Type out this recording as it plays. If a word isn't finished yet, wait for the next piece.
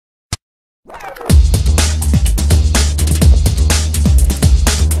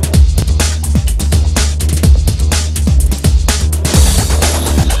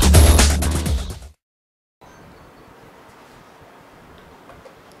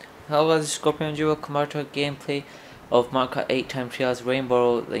Hello guys, Scorpion Zero. Welcome back to a gameplay of Mario Kart 8 Time Trials Rainbow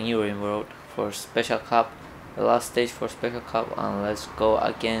Road, the new Rainbow Road for Special Cup, the last stage for Special Cup, and let's go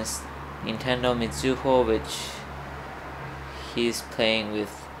against Nintendo Mizuho, which he's playing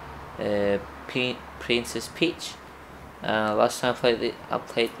with Princess Peach. Last time I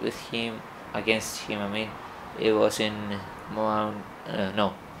played with him, against him. I mean, it was in Water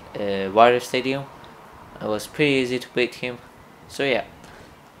Stadium. It was pretty easy to beat him. So yeah.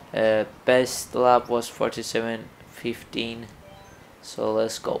 Best lap was 47.15, so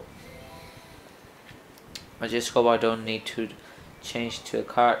let's go. I just hope I don't need to change to a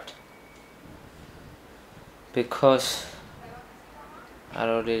kart, because I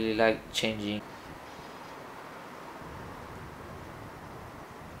don't really like changing.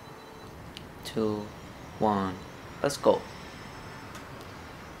 2, 1, let's go.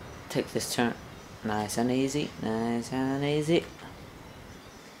 Take this turn, nice and easy, nice and easy.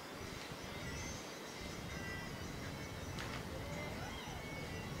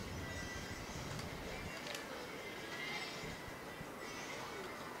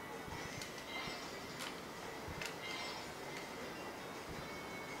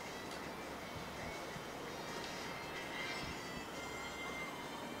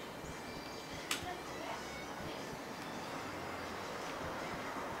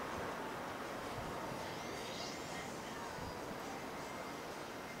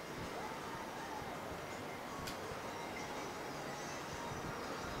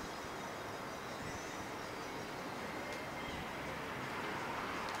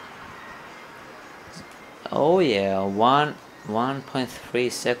 Oh yeah,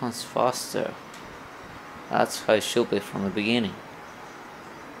 1.3 seconds faster. That's how it should be from the beginning.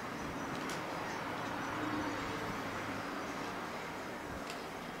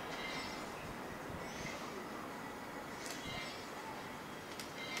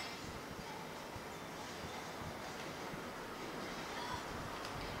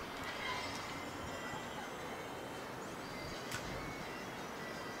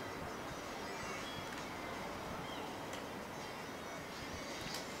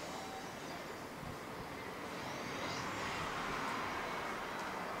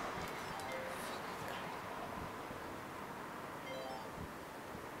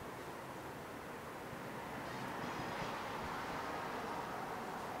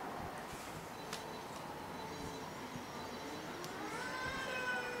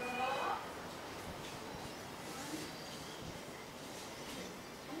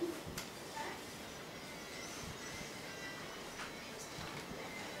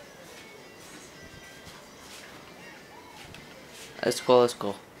 Let's go, let's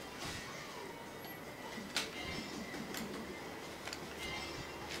go.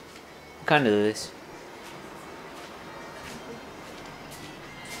 I can do this.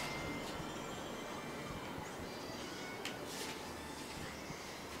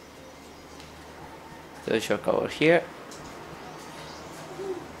 Do a shortcut over here.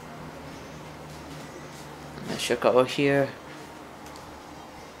 A shortcut over here.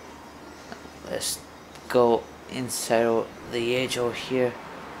 Let's go inside of the edge over here.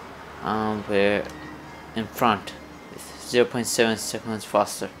 We're in front with 0.7 seconds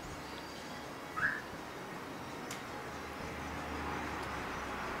faster.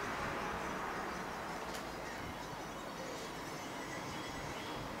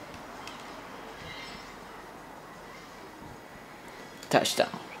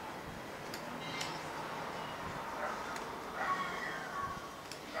 Touchdown.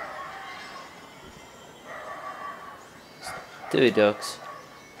 Do it, dogs.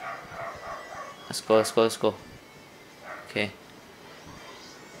 Let's go, let's go, let's go. Okay.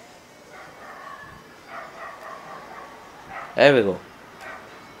 There we go.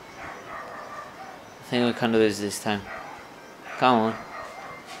 I think we can do this time. Come on.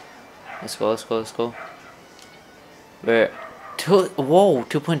 Let's go, let's go, let's go. We're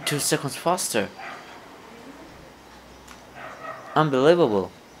 2.2 seconds faster.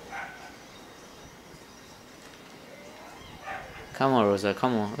 Unbelievable. Come on, Rosa,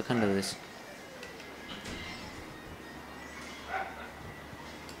 come on, we can do this.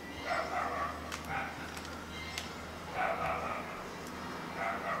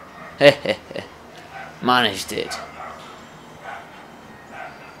 Hehehe, managed it.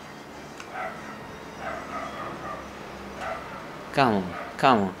 Come on,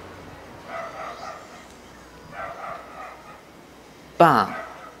 come on. Bam!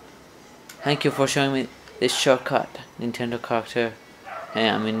 Thank you for showing me this shortcut, Nintendo character.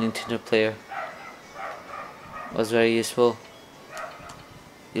 Yeah, I'm a Nintendo player. Was very useful.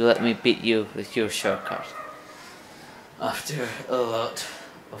 You let me beat you with your shortcut. After a lot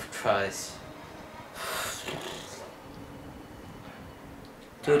of tries.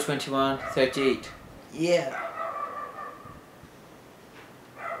 221.38. Yeah.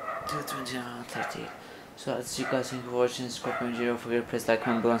 221.38. So as you guys, thank you for watching this SCORP video. Don't forget to press like,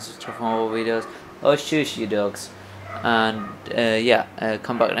 comment, below, and subscribe for more videos. Oh shush you dogs. And yeah,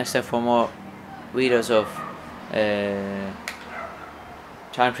 come back next time for more videos of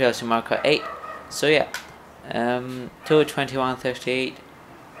time trials in Mario Kart 8. So yeah, 221.38.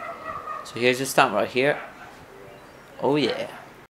 So here's the stamp right here. Oh yeah.